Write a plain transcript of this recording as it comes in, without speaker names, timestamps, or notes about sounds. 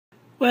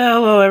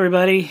Well, hello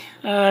everybody.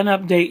 An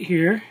update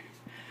here,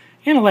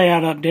 and a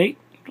layout update.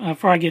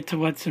 Before I get to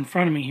what's in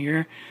front of me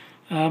here,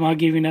 I'll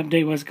give you an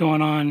update what's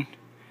going on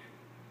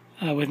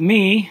with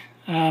me.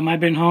 I've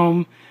been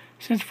home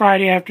since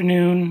Friday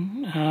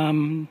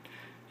afternoon.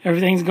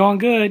 Everything's going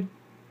good.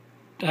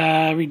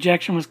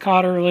 Rejection was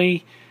caught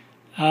early.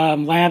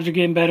 Labs are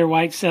getting better.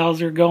 White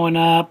cells are going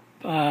up.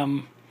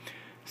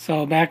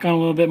 So back on a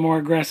little bit more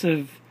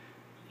aggressive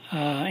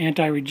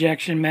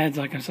anti-rejection meds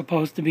like I'm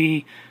supposed to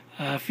be.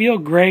 Feel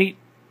great.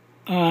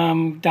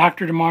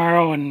 Doctor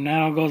tomorrow, and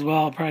that all goes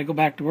well, I'll probably go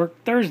back to work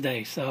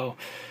Thursday. So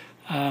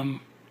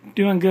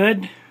doing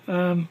good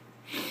on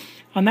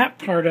that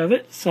part of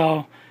it.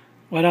 So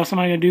what else am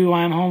I going to do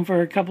while I'm home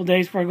for a couple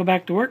days before I go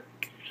back to work?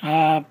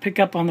 Pick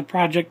up on the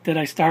project that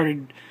I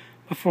started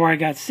before I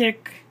got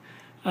sick.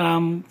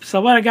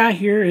 So what I got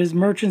here is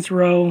Merchants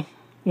Row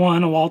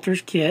 1, a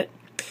Walters kit.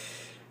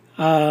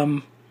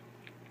 I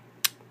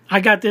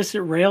got this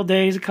at Rail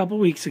Days a couple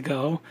weeks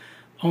ago.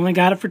 Only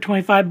got it for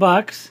 25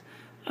 bucks,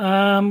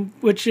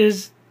 which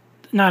is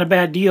not a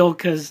bad deal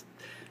because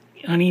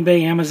on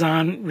eBay,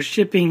 Amazon, with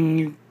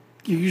shipping,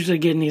 you're usually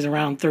getting these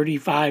around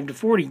 $35 to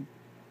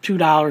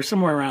 $42,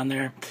 somewhere around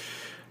there.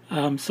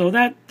 So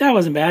that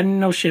wasn't bad.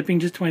 No shipping,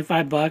 just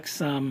 25 bucks.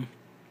 The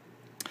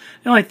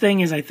only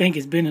thing is, I think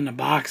it's been in a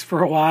box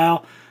for a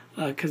while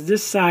because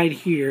this side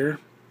here,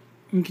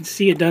 you can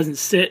see it doesn't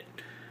sit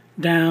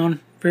down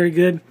very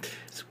good.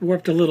 It's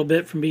warped a little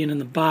bit from being in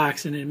the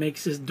box, and it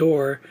makes this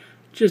door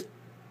just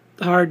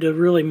hard to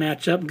really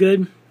match up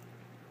good.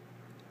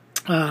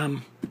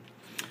 But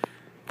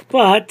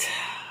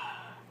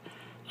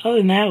other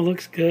than that, it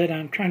looks good.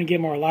 I'm trying to get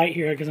more light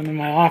here because I'm in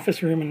my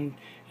office room and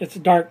it's a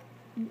dark,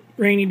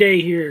 rainy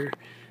day here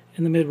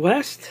in the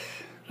Midwest.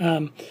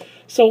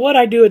 So what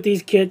I do with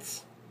these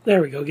kits,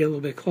 there we go, get a little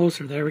bit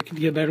closer there, we can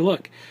get a better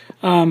look.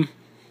 I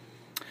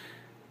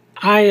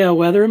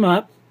weather them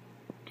up,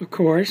 of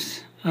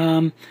course,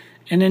 and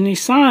then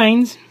these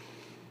signs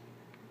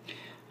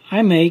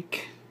I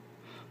make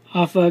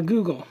off of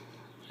Google.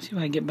 Let's see if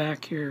I can get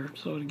back here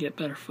so to get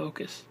better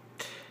focus.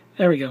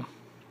 There we go.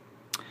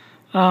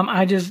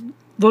 I just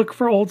look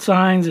for old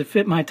signs that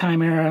fit my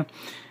time era,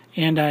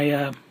 and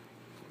I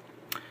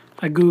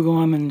Google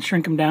them and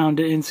shrink them down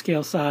to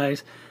in-scale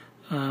size.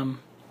 When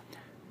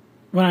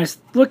I was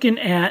looking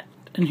at,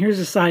 and here's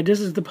the side, this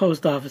is the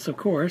post office, of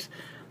course.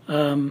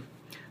 I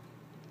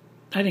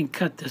didn't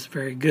cut this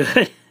very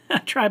good. I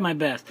tried my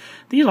best.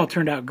 These all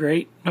turned out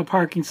great. No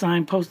parking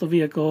sign, postal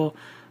vehicle.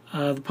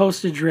 The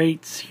postage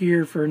rates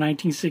here for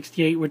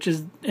 1968, which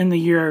is in the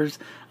years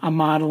I'm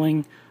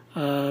modeling.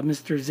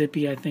 Mr.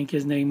 Zippy, I think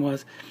his name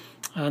was.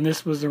 And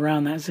this was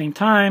around that same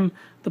time.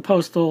 The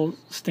postal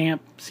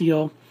stamp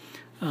seal.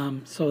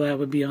 So that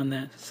would be on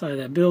that side of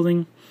that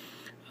building.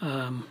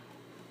 Of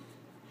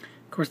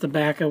course, the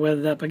back I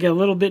weathered up. I get a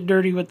little bit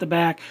dirty with the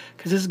back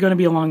because this is going to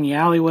be along the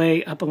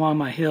alleyway up along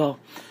my hill.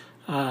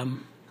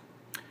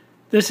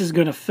 This is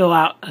going to fill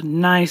out a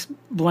nice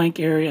blank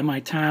area in my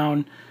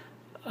town.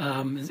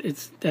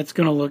 That's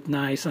going to look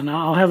nice, and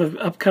I'll have an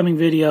upcoming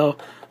video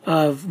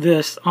of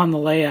this on the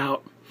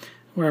layout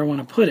where I want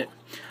to put it.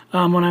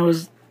 When I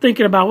was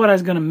thinking about what I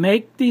was going to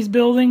make these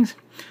buildings,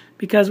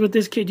 because with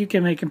this kit you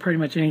can make pretty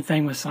much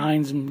anything with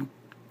signs and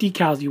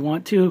decals you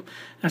want to.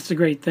 That's the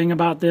great thing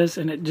about this,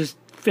 and it just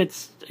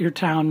fits your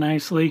town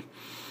nicely.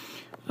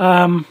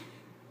 I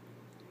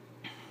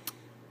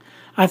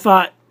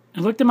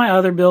looked at my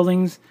other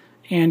buildings,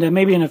 and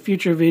maybe in a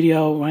future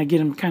video when I get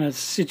them kind of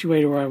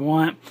situated where I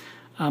want,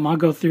 I'll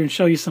go through and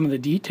show you some of the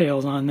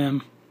details on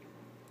them,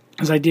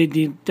 as I did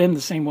them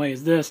the same way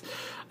as this.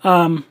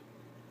 I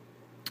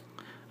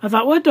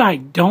thought, what do I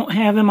don't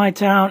have in my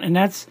town? And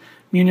that's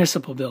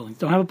municipal buildings.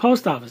 Don't have a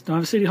post office, don't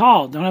have a city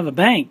hall, don't have a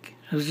bank.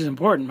 Which is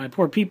important. My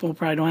poor people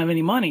probably don't have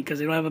any money because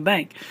they don't have a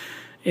bank.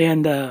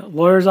 And a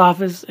lawyer's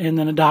office, and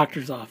then a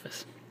doctor's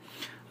office.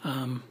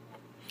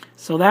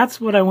 So that's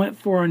what I went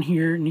for in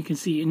here, and you can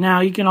see. Now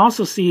you can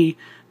also see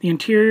the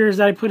interiors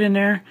that I put in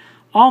there.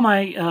 All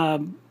my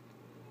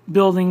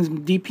buildings,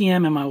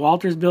 DPM and my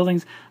Walters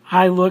buildings,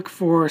 I look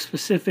for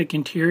specific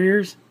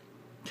interiors,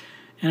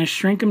 and I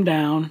shrink them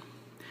down,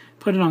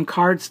 put it on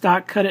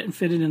cardstock, cut it and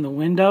fit it in the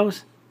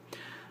windows,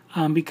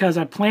 because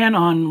I plan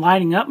on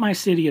lighting up my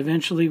city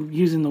eventually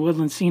using the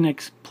Woodland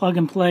Scenics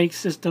plug-and-play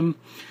system,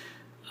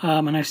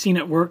 and I've seen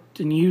it worked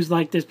and used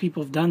like this.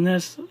 People have done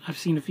this. I've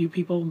seen a few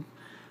people.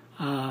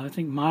 I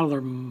think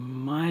Modeler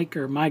Mike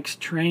or Mike's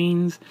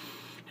Trains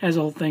has a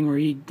whole thing where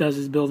he does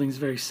his buildings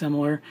very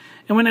similar.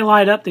 And when they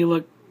light up, they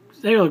look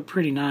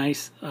pretty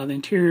nice. The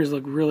interiors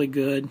look really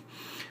good.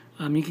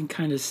 You can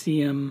kind of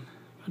see them.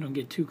 I don't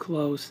get too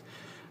close.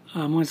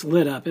 When it's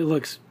lit up, it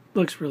looks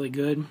really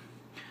good.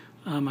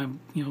 I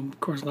of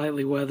course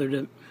lightly weathered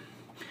it.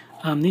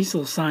 These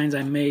little signs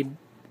I made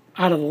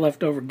out of the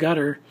leftover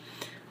gutter.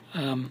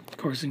 Of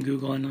course in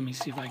Google, and let me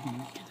see if I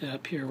can get it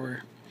up here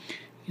where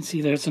you can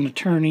see there's an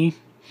attorney.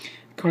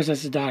 Of course,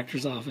 that's the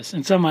doctor's office.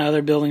 And some of my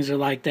other buildings are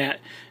like that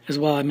as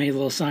well. I made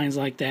little signs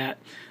like that.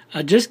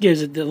 Just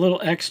gives it the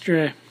little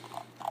extra,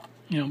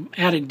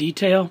 added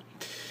detail.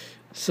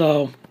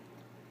 So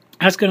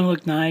that's going to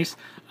look nice.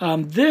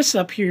 This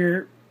up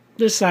here,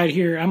 this side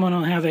here, I'm going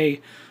to have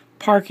a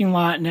parking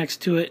lot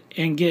next to it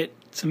and get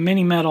some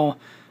mini metal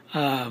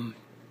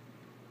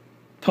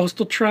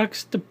postal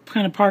trucks to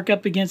kind of park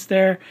up against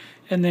there.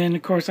 And then,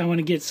 of course, I want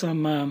to get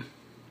some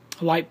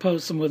light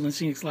posts, some Woodland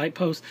Scenics light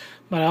posts.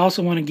 But I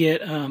also want to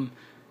get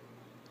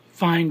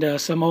find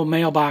some old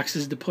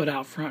mailboxes to put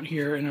out front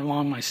here and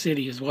along my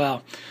city as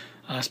well.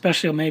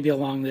 Especially maybe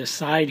along this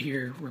side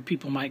here where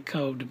people might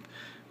go to,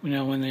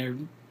 when they're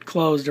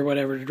closed or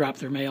whatever, to drop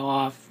their mail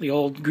off. The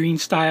old green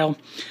style,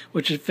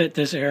 which would fit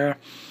this era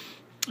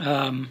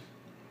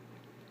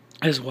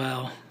as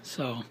well.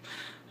 So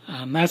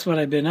that's what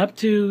I've been up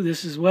to.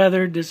 This is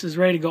weathered. This is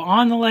ready to go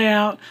on the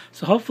layout.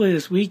 So hopefully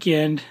this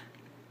weekend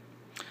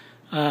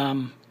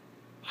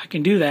I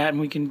can do that,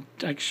 and I can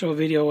show a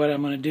video of what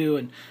I'm going to do,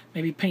 and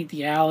maybe paint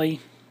the alley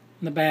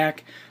in the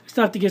back. I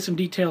still have to get some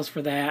details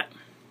for that.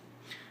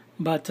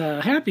 But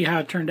happy how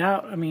it turned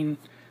out. I mean,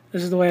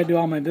 this is the way I do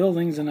all my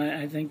buildings, and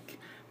I think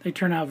they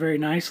turn out very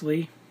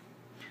nicely.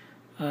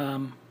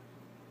 So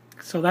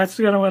that's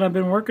kind of what I've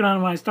been working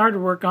on when I started to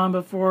work on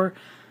before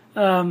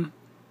I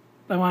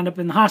wound up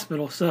in the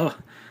hospital. So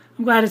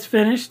I'm glad it's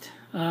finished.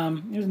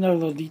 There's another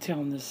little detail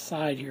on this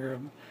side here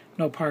of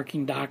no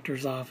parking,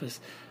 doctor's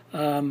office.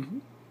 I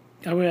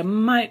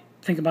might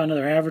think about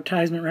another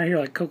advertisement right here,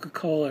 like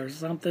Coca-Cola or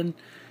something,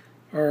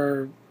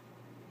 or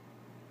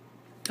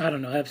I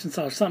don't know, Epsom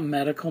salt, something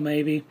medical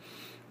maybe.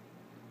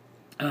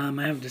 I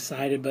haven't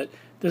decided, but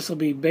this will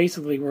be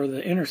basically where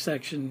the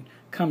intersection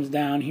comes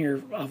down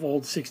here off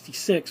Old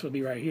 66 will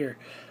be right here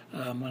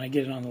when I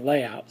get it on the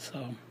layout.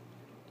 So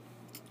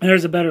and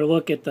there's a better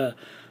look at the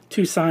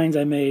two signs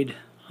I made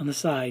on the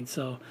side.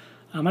 So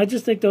I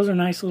just think those are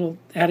nice little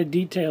added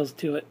details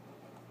to it.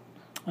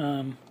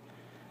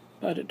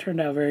 But it turned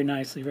out very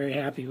nicely, very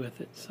happy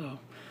with it. So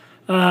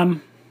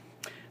while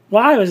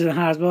I was in the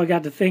hospital, I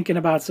got to thinking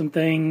about some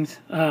things,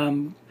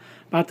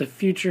 about the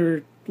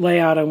future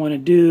layout I want to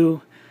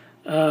do.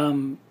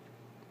 And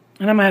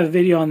I'm going to have a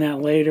video on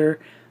that later.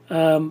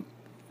 On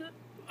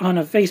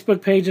a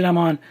Facebook page that I'm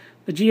on,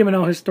 the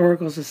GM&O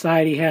Historical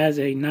Society has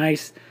a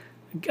nice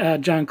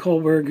John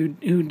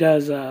Kohlberg who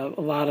does a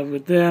lot of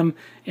with them,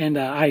 and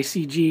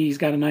ICG. He's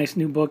got a nice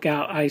new book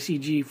out,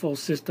 ICG Full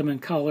System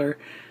and Color.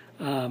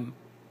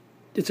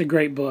 It's a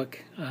great book.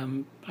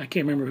 I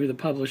can't remember who the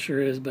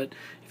publisher is, but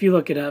if you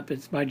look it up,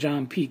 it's by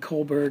John P.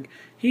 Kohlberg.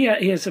 He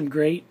has some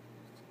great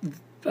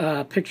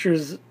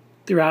pictures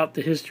throughout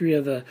the history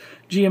of the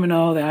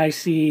GM&O, the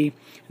IC,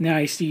 and the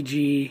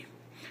ICG.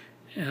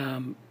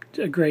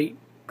 A great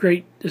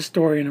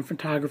historian and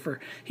photographer.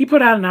 He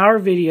put out an hour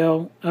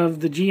video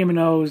of the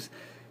GM&Os.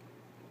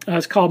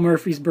 It's called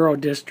Murfreesboro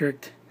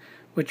District,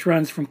 which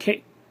runs from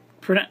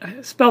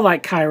spelled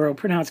like Cairo,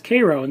 pronounced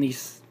Cairo in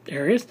these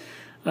areas,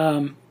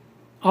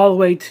 all the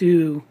way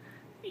to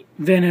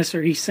Venice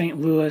or East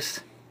St. Louis.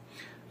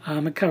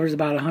 It covers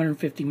about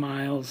 150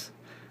 miles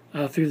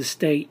through the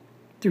state,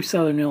 through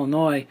southern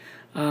Illinois.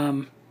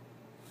 I'm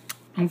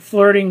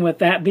flirting with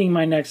that being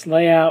my next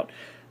layout.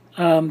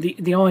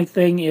 The only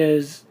thing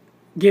is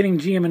getting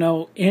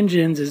GM&O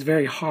engines is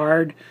very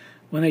hard.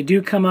 When they do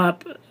come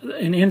up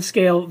in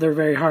N-scale, they're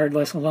very hard,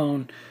 let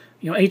alone,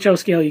 HO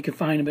scale you can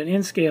find them, but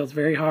N-scale is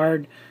very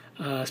hard,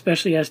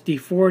 especially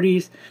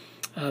SD40s.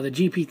 The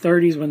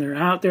GP30s, when they're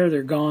out there,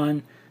 they're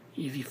gone.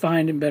 If you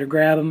find them, better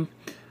grab them.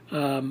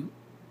 A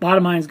lot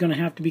of mine is going to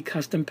have to be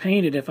custom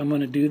painted if I'm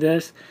going to do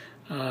this.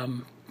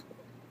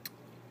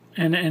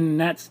 And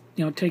that's,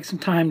 takes some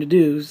time to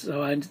do.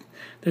 So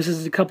this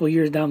is a couple of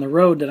years down the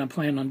road that I'm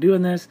planning on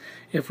doing this.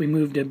 If we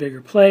move to a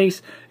bigger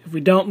place, if we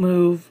don't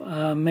move,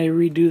 may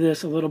redo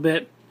this a little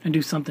bit and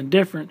do something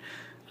different.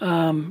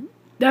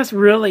 That's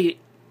really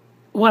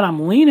what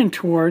I'm leaning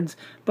towards,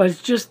 but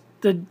it's just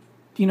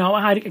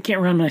I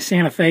can't run my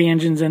Santa Fe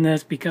engines in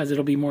this because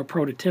it'll be more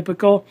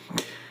prototypical.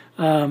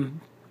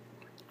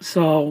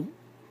 So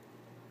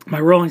my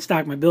rolling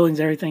stock, my buildings,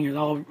 everything is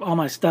all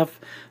my stuff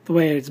the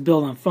way it's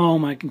built on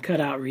foam. I can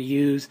cut out,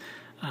 reuse.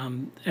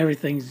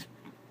 Everything's,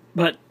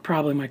 but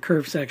probably my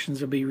curved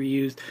sections will be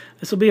reused.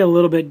 This will be a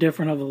little bit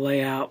different of a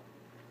layout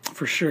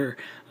for sure.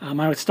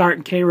 I would start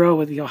in Cairo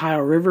with the Ohio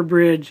River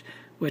Bridge,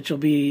 which will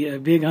be a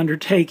big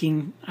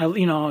undertaking.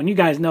 And you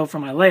guys know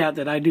from my layout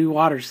that I do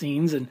water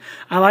scenes, and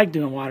I like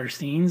doing water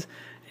scenes,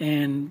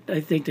 and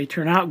I think they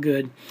turn out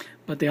good.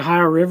 But the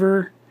Ohio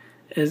River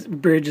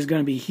bridge is going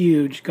to be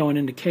huge going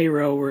into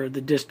Cairo where the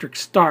district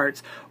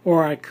starts,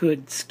 or I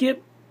could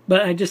skip,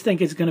 but I just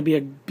think it's going to be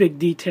a big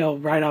detail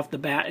right off the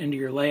bat into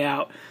your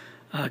layout,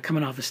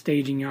 coming off a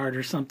staging yard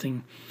or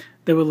something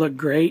that would look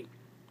great.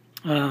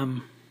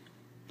 And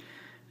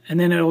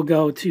then it'll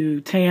go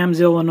to Tams,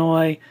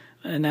 Illinois,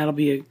 and there'll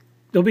be a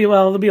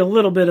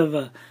little bit of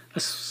a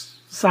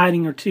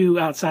siding or two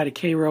outside of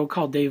Cairo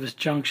called Davis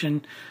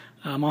Junction.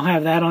 I'll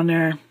have that on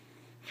there.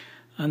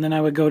 And then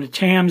I would go to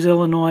Tams,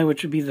 Illinois,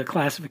 which would be the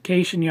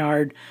classification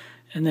yard.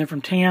 And then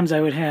from Tams,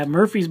 I would have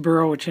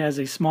Murfreesboro, which has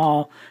a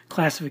small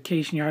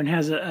classification yard and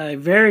has a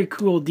very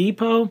cool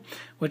depot,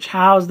 which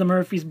housed the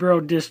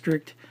Murfreesboro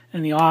district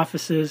and the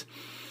offices,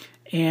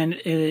 and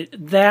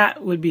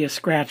that would be a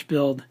scratch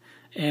build,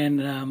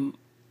 and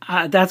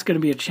that's going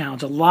to be a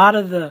challenge. A lot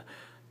of the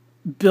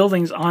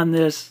buildings on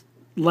this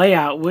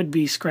layout would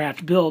be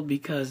scratch build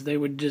because they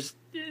would just,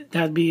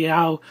 that'd be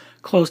how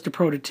close to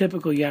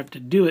prototypical you have to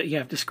do it. You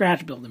have to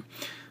scratch build them.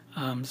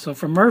 So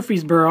from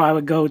Murfreesboro, I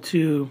would go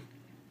to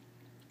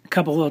a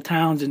couple little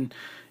towns and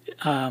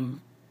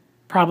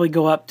probably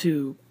go up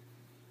to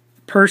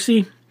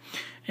Percy.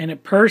 And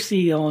at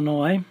Percy,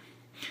 Illinois,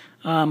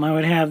 I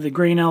would have the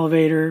grain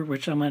elevator,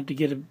 which I'm going to have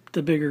to get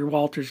the bigger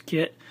Walters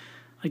kit,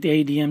 like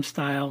the ADM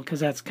style, because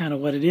that's kind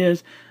of what it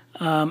is.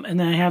 And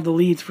then I have the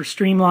leads for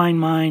Streamline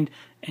Mine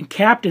and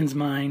Captain's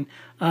Mine.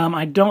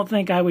 I don't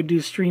think I would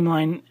do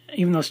Streamline,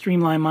 even though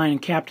Streamline Mine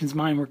and Captain's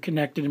Mine were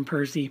connected in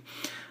Percy.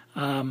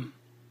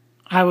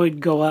 I would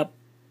go up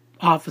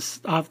off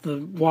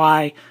the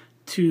Y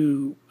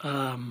to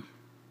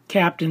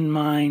Captain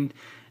Mine.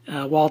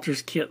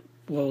 Walters kit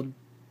will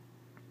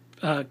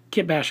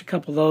kit bash a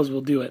couple of those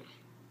will do it.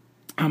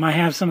 I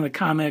have some of the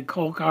ComEd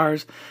coal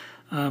cars.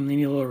 They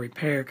need a little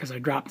repair because I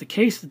dropped the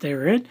case that they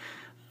were in.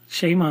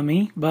 Shame on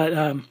me,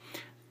 but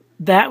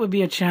that would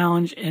be a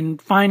challenge.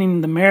 And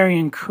finding the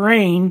Marion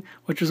crane,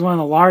 which was one of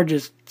the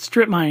largest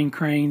strip mining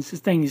cranes. This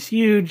thing is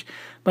huge,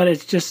 but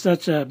it's just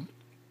such a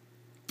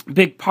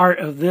big part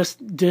of this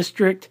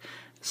district.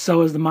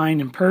 So is the mine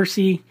in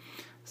Percy.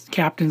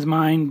 Captain's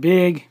Mine,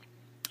 big.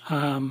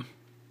 That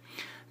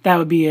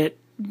would be it,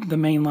 the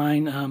main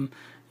line.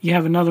 You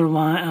have another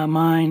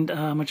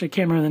mine, which I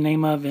can't remember the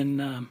name of,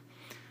 in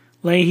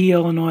Leahy,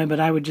 Illinois, but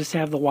I would just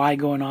have the Y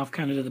going off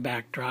kind of to the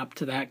backdrop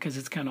to that because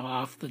it's kind of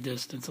off the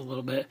distance a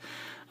little bit.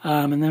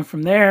 And then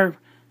from there,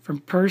 from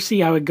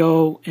Percy, I would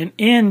go and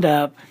end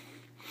up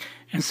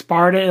in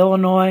Sparta,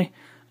 Illinois,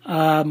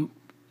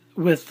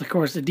 with, of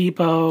course, the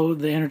depot,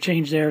 the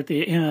interchange there at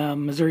the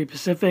Missouri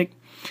Pacific.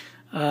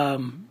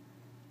 And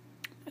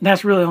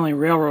that's really the only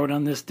railroad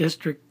on this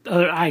district,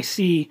 other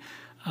IC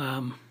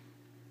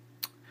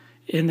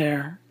in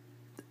there.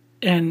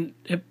 And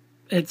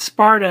at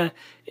Sparta,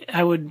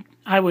 I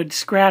would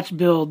scratch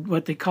build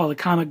what they call the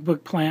comic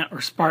book plant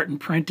or Spartan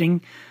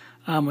printing,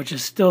 which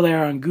is still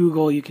there on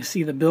Google. You can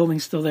see the building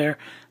still there.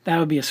 That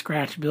would be a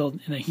scratch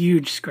build, and a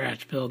huge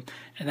scratch build,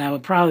 and that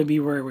would probably be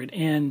where it would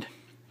end.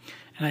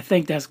 And I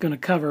think that's going to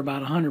cover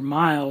about 100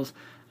 miles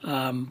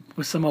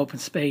with some open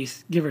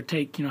space, give or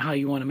take, how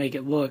you want to make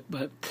it look.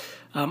 But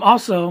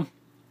also,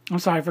 I'm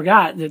sorry, I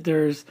forgot that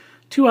there's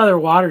 2 other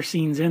water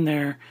scenes in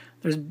there.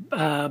 There's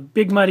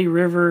Big Muddy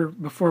River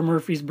before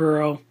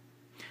Murfreesboro,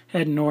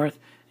 heading north,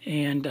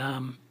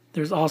 and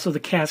there's also the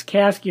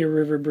Kaskaskia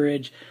River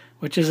Bridge,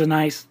 which is a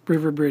nice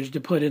river bridge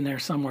to put in there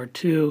somewhere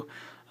too.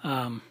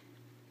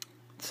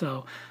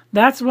 So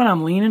that's what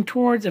I'm leaning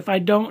towards. If I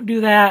don't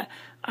do that,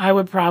 I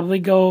would probably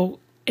go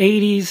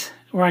 80s,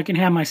 where I can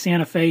have my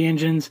Santa Fe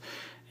engines,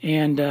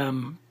 and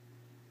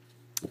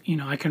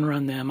I can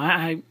run them.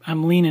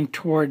 I'm leaning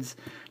towards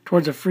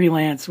a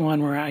freelance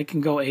one where I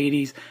can go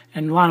 80s,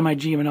 and a lot of my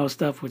GM&O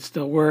stuff would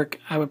still work.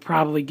 I would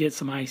probably get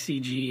some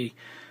ICG,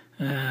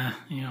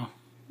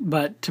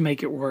 but to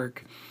make it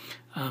work,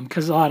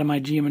 because a lot of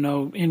my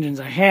GM&O engines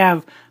I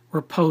have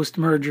were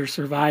post-merger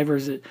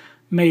survivors that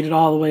made it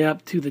all the way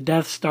up to the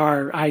Death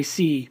Star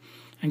IC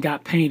and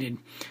got painted.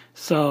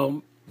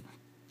 So,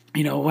 I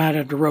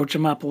had to roach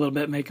them up a little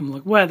bit, make them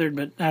look weathered,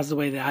 but that's the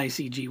way the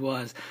ICG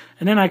was.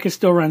 And then I could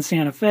still run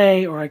Santa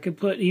Fe, or I could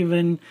put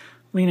even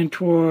leaning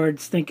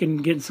towards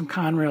getting some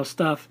Conrail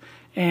stuff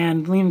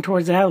and leaning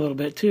towards that a little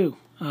bit too.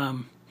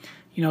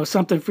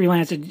 Something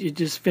freelance, it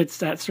just fits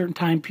that certain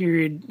time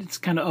period. It's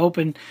kind of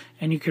open,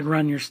 and you could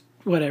run your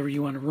whatever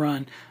you want to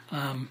run.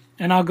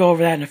 And I'll go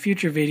over that in a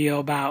future video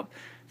about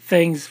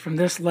things from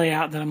this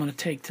layout that I'm going to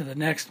take to the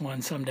next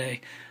one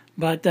someday.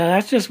 But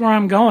that's just where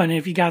I'm going.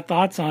 If you got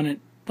thoughts on it,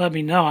 let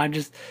me know. I'm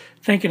just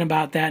thinking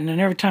about that. And then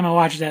every time I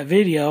watch that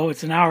video,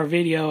 it's an hour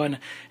video, and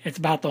it's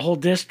about the whole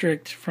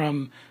district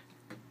from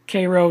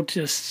Cairo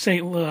to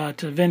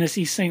Venice,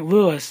 East St.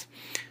 Louis.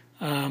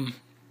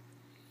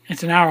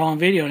 It's an hour-long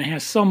video, and it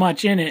has so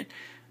much in it.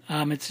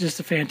 It's just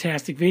a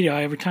fantastic video.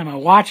 Every time I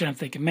watch it, I'm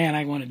thinking, man,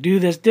 I want to do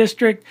this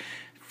district.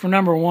 For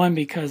number one,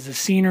 because the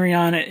scenery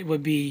on it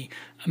would be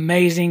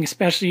amazing,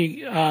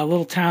 especially a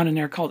little town in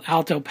there called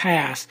Alto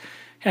Pass.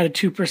 Had a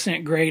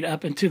 2% grade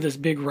up into this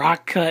big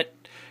rock cut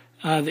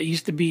that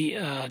used to be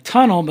a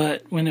tunnel,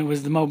 but when it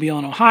was the Mobile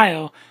in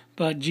Ohio,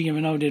 but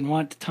GM&O didn't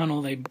want the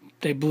tunnel.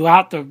 They blew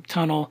out the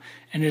tunnel,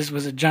 and this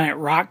was a giant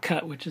rock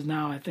cut, which is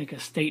now, I think, a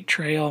state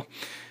trail.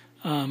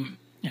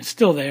 It's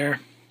still there.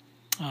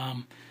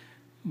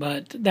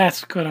 But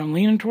that's what I'm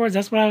leaning towards.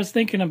 That's what I was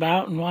thinking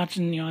about and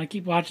watching. I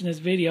keep watching this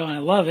video, and I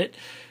love it.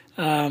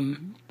 But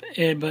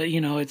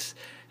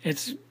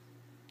it's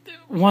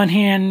one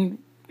hand,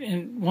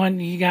 and one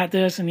you got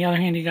this, and the other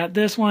hand you got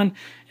this one,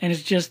 and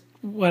it's just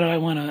what I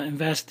want to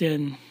invest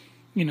in,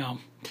 and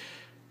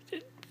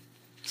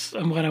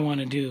what I want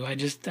to do. I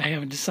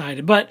haven't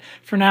decided. But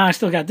for now, I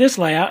still got this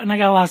layout, and I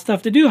got a lot of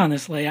stuff to do on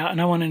this layout,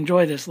 and I want to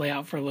enjoy this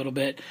layout for a little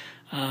bit.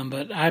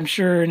 But I'm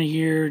sure in a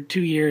year,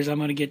 2 years, I'm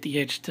going to get the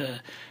itch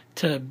to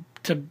to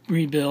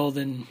rebuild,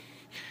 and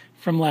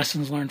from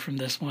lessons learned from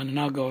this one. And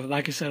I'll go,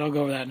 like I said, I'll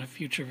go over that in a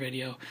future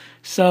video.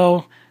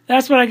 So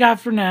that's what I got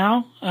for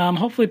now.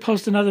 Hopefully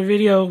post another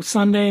video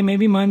Sunday,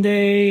 maybe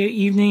Monday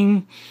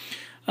evening,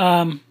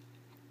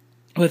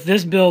 with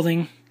this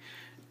building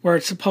where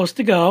it's supposed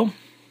to go,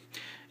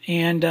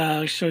 and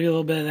show you a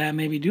little bit of that.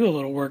 Maybe do a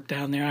little work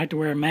down there. I have to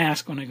wear a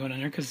mask when I go down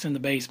there because it's in the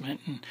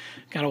basement, and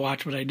got to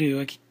watch what I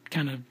do. I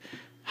kind of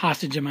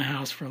hostage in my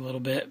house for a little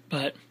bit,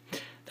 but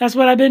that's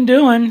what I've been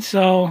doing.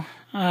 So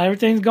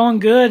everything's going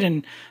good,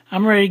 and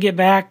I'm ready to get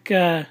back, get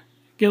a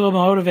little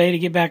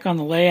motivated, get back on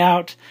the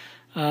layout,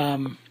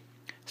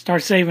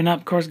 start saving up.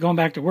 Of course, going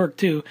back to work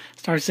too.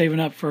 Start saving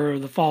up for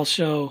the fall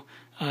show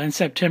in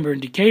September in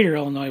Decatur,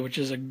 Illinois, which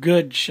is a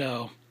good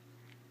show.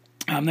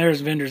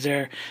 There's vendors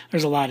there.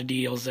 There's a lot of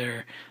deals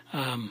there,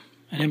 and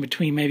in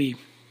between, maybe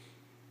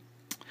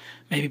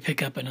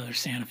pick up another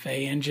Santa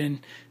Fe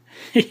engine,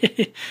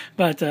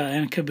 but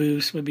and a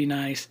caboose would be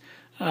nice.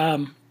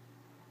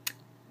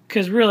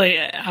 Because really,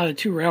 out of the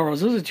two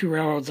railroads, those are two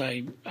railroads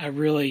I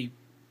really,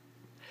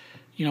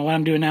 what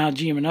I'm doing now,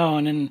 GM&O,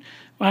 and then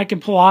I can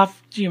pull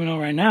off GM&O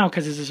right now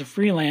because this is a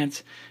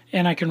freelance,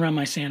 and I can run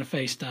my Santa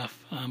Fe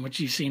stuff, which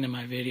you've seen in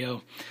my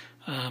video.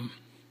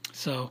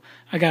 So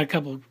I got a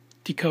couple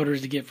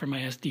decoders to get for my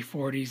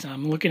SD40s.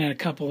 I'm looking at a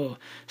couple of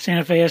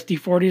Santa Fe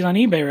SD40s on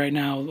eBay right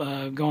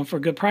now, going for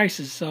good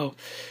prices. So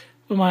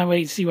we might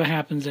wait and see what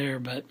happens there.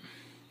 But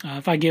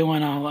if I get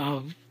one,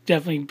 I'll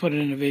definitely put it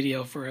in a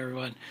video for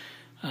everyone.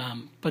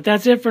 But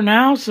that's it for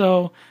now.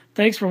 So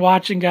thanks for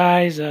watching,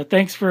 guys.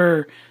 Thanks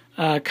for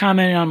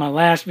commenting on my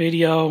last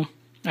video.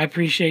 I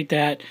appreciate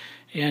that.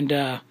 And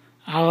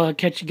I'll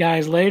catch you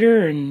guys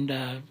later,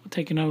 and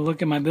take another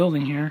look at my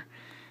building here.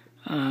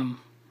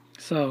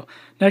 So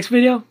next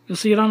video, you'll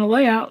see it on the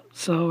layout.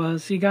 So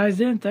see you guys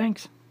then.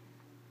 Thanks.